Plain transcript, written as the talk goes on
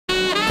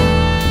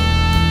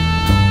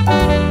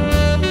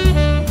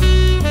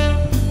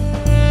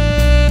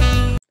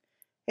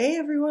Hey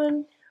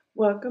everyone,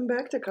 welcome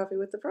back to Coffee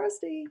with the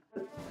Frosty.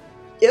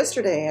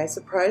 Yesterday I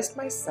surprised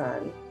my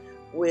son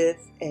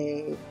with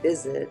a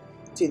visit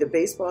to the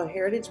Baseball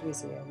Heritage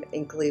Museum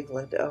in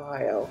Cleveland,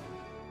 Ohio.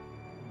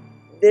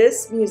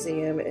 This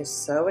museum is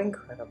so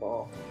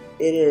incredible.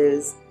 It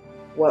is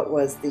what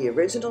was the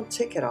original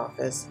ticket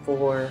office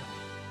for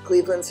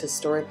Cleveland's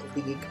historic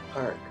League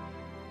Park.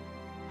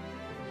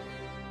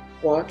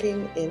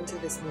 Walking into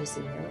this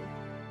museum,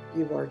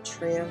 you are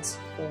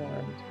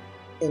transformed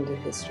into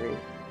history.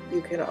 You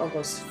can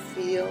almost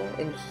feel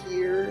and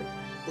hear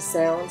the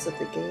sounds of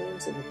the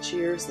games and the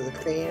cheers of the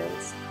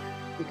fans.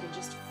 You can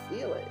just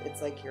feel it.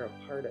 It's like you're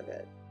a part of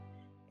it.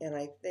 And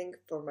I think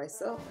for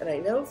myself, and I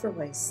know for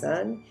my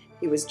son,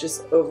 he was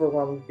just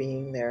overwhelmed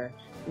being there,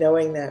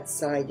 knowing that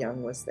Cy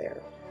Young was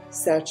there,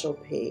 Satchel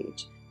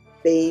Paige,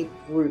 Babe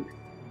Ruth,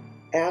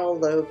 Al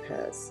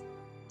Lopez,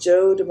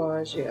 Joe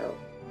DiMaggio.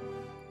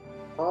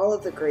 All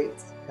of the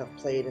greats have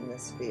played in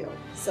this field.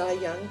 Cy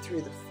Young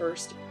threw the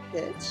first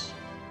pitch,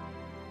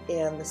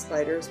 and the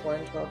Spiders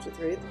won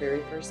 12-3 at the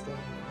very first game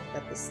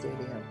at the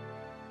stadium.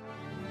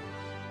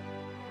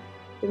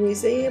 The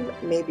museum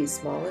may be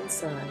small in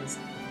size,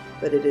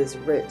 but it is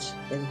rich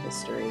in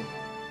history,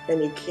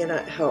 and you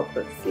cannot help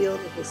but feel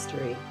the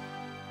history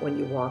when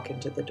you walk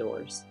into the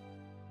doors.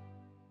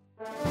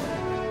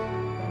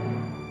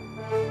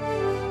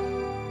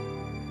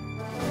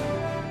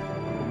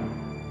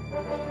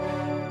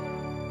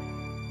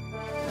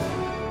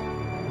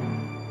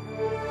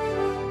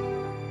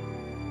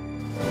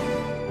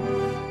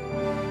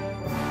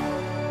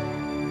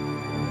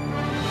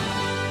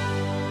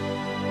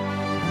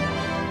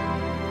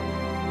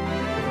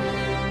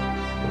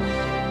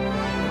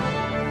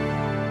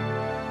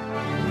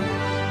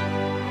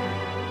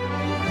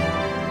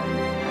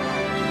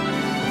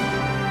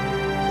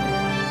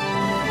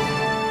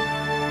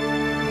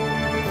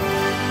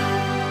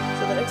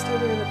 Next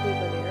time you're in the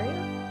Cleveland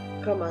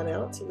area, come on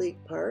out to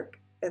League Park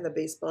and the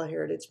Baseball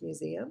Heritage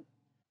Museum.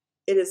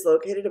 It is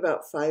located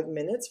about 5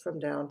 minutes from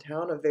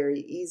downtown, a very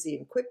easy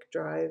and quick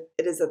drive.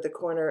 It is at the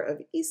corner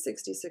of East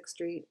 66th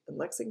Street and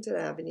Lexington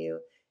Avenue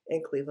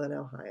in Cleveland,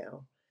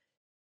 Ohio.